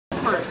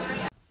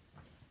first.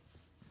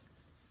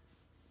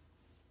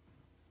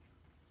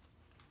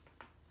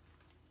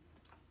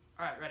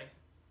 Alright, ready.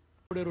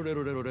 I'm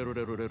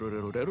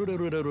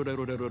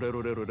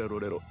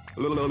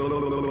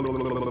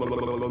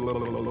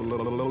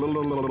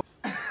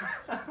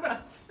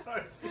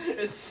sorry.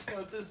 It's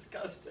so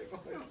disgusting. I'll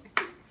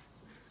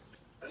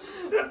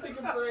take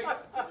a break.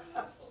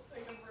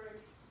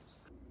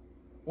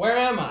 Where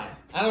am I?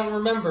 I don't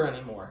remember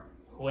anymore.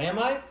 Who am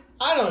I?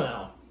 I don't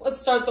know.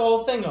 Let's start the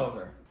whole thing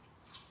over.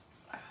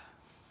 Oh,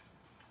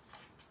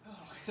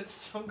 it's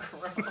so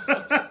gross.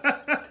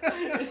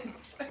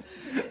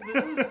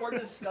 This is more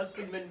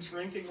disgusting than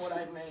drinking what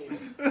I made.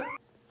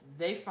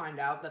 They find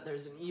out that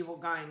there's an evil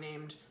guy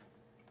named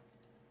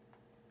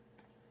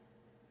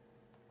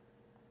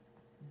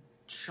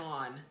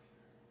Sean,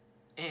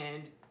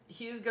 and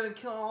he's gonna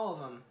kill all of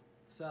them.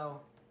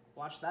 So,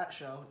 watch that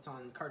show. It's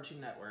on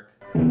Cartoon Network.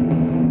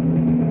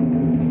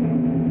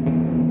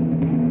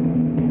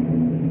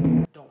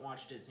 Don't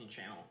watch Disney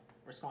Channel.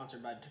 We're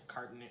sponsored by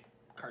Cartoon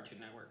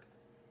Network.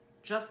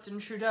 Justin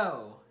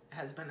Trudeau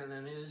has been in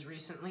the news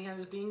recently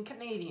as being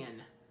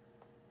Canadian.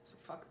 So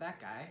fuck that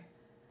guy.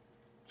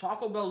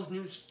 Taco Bell's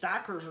new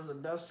stackers are the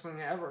best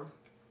thing ever.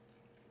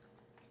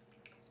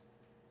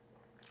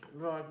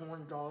 They're like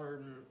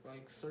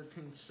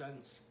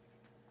 $1.13.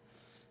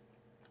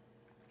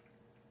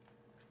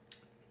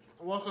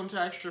 Welcome to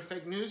Extra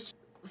Fake News.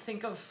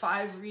 Think of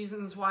 5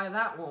 reasons why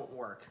that won't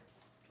work.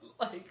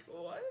 Like,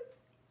 what?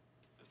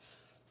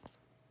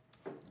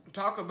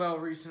 Taco Bell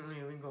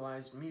recently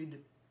legalized weed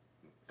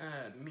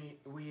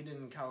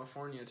in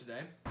California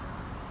today.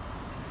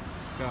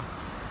 Yeah.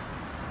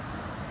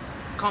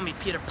 Call me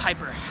Peter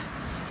Piper,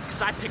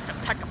 because I picked a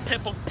peck of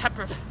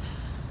pepper.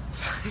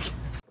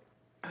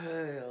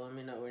 Hey, let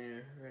me know when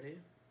you're ready.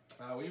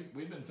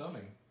 We've been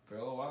filming for a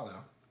little while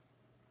now.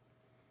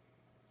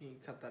 Can you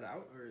cut that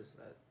out, or is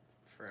that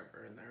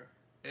forever in there?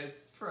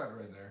 It's forever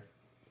in there.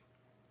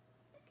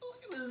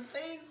 Look at his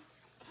face.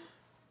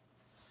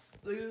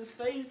 Look at his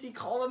face. He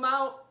called him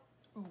out.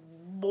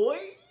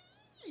 Boy.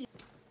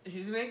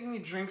 He's making me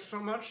drink so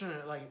much and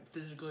it like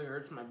physically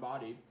hurts my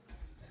body.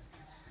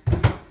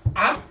 Okay.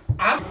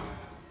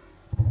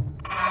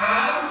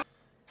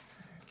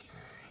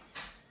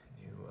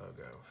 New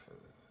logo for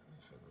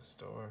the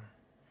store.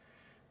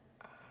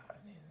 I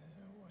need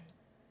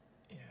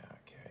yeah,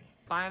 okay.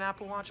 Buy an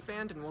Apple Watch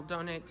band and we'll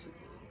donate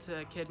to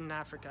a kid in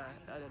Africa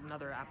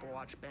another Apple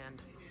Watch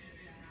band.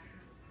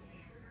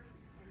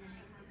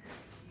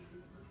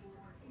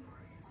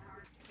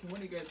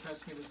 When do you guys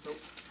pass me the soap?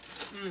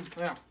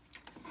 Yeah.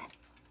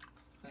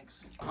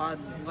 Thanks. La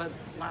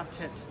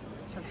tit. It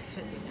says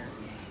tit in here.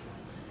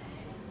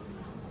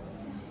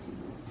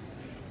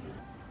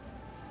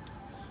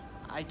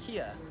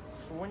 IKEA,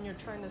 for when you're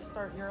trying to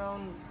start your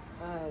own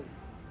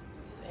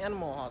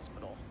animal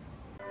hospital.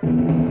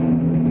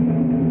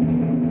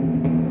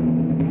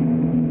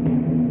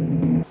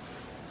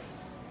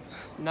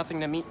 Nothing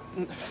to meet.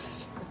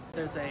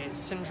 There's a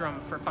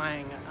syndrome for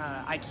buying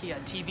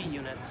IKEA TV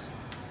units.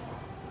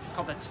 It's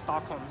called the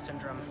Stockholm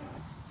Syndrome.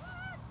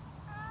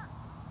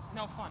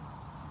 No fun.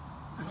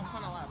 No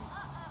fun allowed.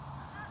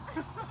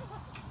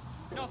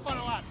 No fun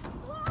allowed.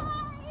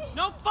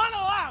 No fun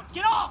allowed!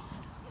 Get off!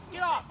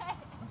 Get off!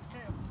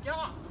 Get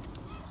off!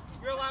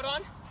 You're allowed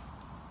on?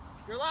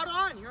 You're allowed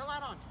on! You're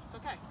allowed on. It's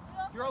okay.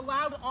 You're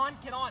allowed on.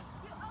 Get on.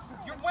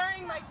 You're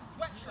wearing my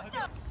sweatshirt.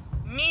 Get on.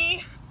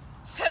 Me?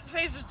 Set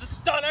faces to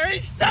stun. I already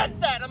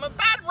said that! I'm a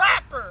bad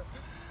rapper!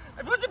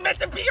 I wasn't meant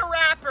to be a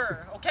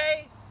rapper,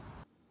 okay?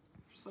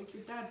 Just like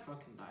your dad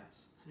fucking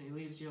dies, and he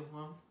leaves you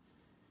alone.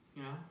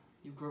 You know,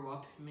 you grow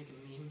up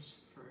making memes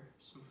for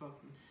some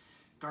fucking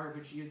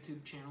garbage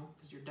YouTube channel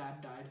because your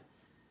dad died.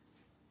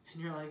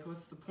 And you're like,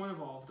 what's the point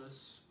of all of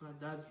this? My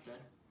dad's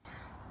dead.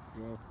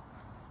 Yeah.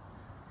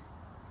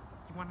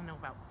 You want to know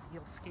about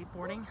real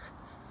skateboarding?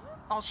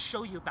 I'll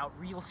show you about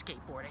real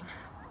skateboarding.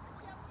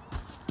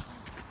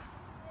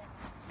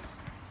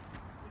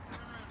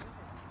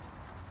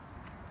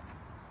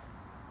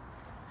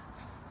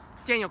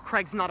 Daniel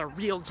Craig's not a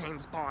real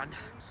James Bond.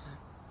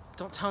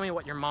 Don't tell me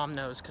what your mom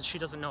knows, because she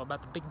doesn't know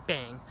about the Big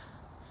Bang.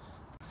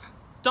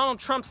 Donald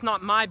Trump's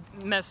not my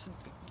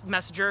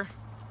messenger.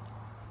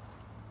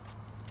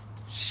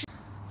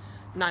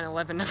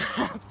 9/11 never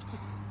happened.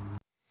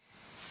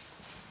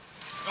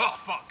 Oh,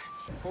 fuck.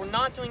 We're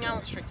not doing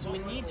Alex tricks, so we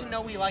need to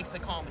know we like the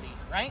comedy,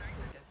 right?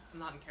 I'm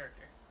not in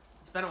character.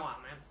 It's been a while,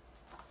 man.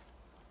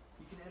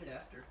 You can edit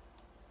after.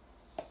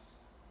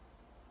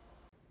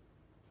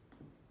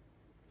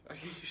 Are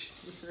you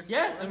shooting?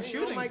 Yes, I'm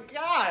shooting. Oh my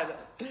god!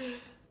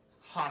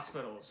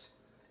 Hospitals.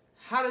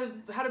 How do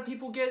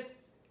people get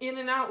in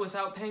and out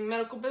without paying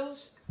medical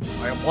bills?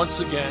 I am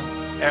once again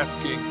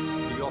asking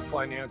for your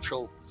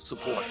financial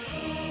support.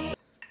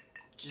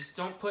 Just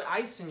don't put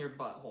ice in your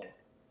butthole.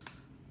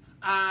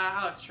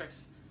 Alex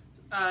tricks.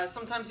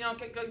 Sometimes you don't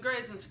get good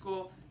grades in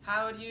school.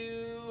 How do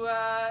you,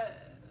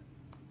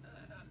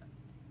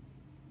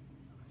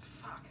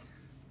 fuck.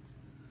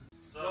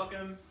 So,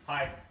 welcome.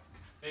 Hi.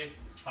 Hey.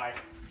 Hi.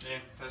 Yeah,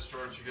 that's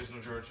George. You guys know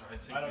George. I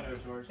think. I don't know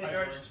George. Hey, Hi,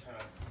 George. George.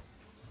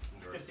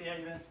 Good to see you. How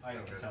you been? I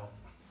can tell.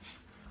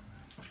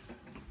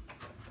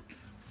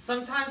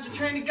 Sometimes you're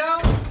trained to go,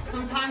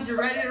 sometimes you're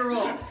ready to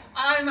roll.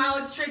 I'm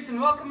Alex Triggs and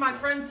welcome my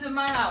friend to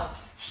my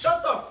house.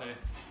 Shut the f—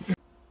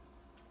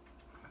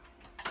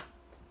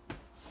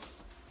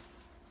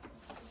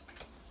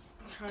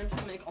 I'm trying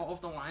to make all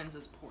of the lines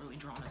as poorly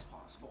drawn as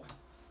possible.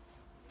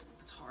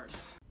 It's hard.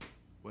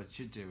 What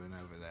you doing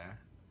over there?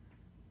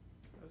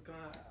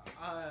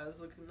 I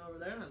was looking over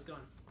there and I was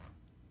going.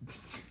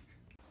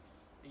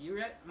 Are you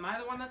ready? Am I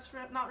the one that's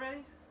not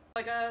ready?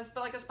 Like a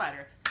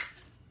spider.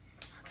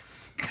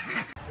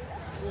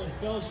 One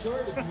fell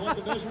short. If you want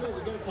the measurement,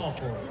 we're going to call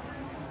for it.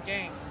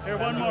 Gang. Here,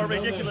 one more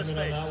ridiculous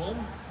face.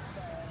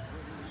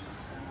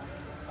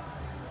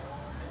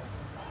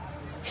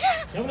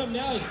 Coming up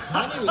now is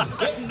Tommy with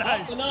Get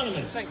Nice.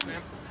 Anonymous. Thanks,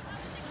 man.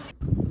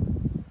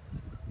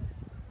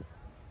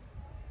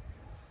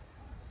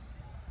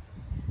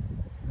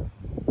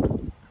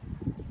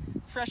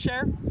 Fresh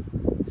air?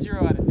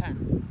 0 out of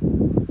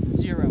 10.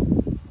 0.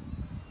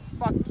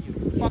 Fuck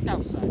you. Fuck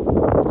outside. I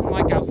don't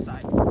like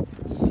outside.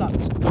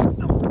 Sucks.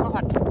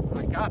 Oh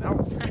my god, I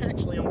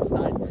actually almost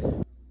died.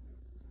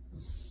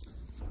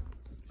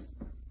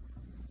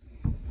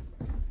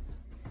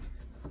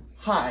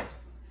 Hi.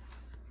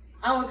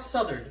 Alex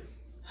Southard,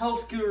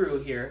 health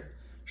guru here.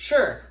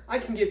 Sure, I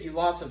can give you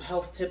lots of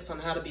health tips on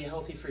how to be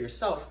healthy for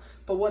yourself,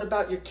 but what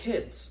about your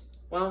kids?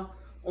 Well,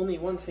 only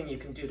one thing you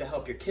can do to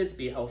help your kids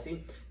be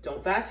healthy.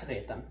 Don't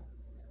vaccinate them.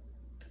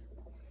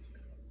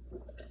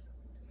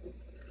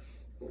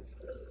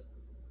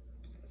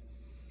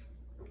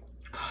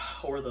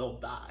 Or they'll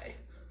die.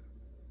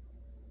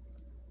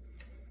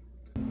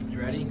 You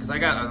ready? Because I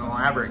got an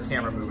elaborate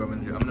camera move I'm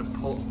gonna do. I'm gonna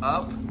pull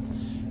up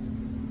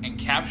and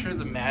capture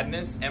the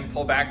madness and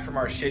pull back from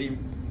our shitty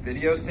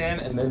video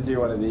stand and then do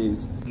one of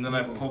these. And then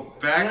I pull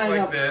back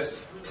like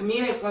this.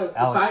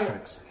 Alex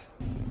tricks.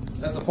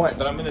 That's the point,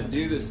 but I'm gonna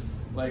do this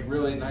like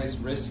really nice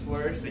wrist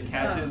flourish that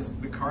catches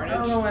the carnage. I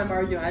don't know why I'm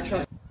arguing. I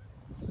trust.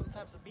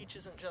 Sometimes the beach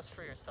isn't just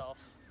for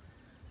yourself.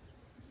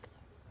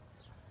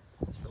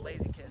 It's for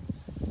lazy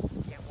kids.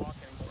 Can't walk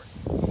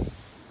anymore.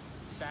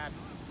 Sad.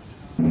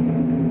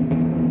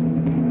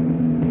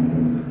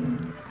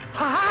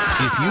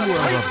 If you or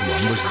a loved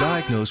one was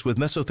diagnosed with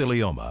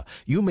mesothelioma,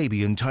 you may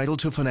be entitled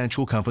to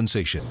financial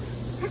compensation.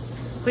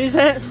 Please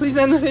end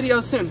the video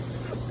soon.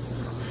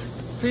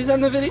 Please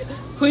end the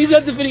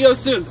video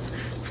soon.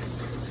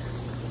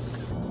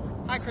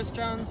 Hi, Chris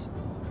Jones.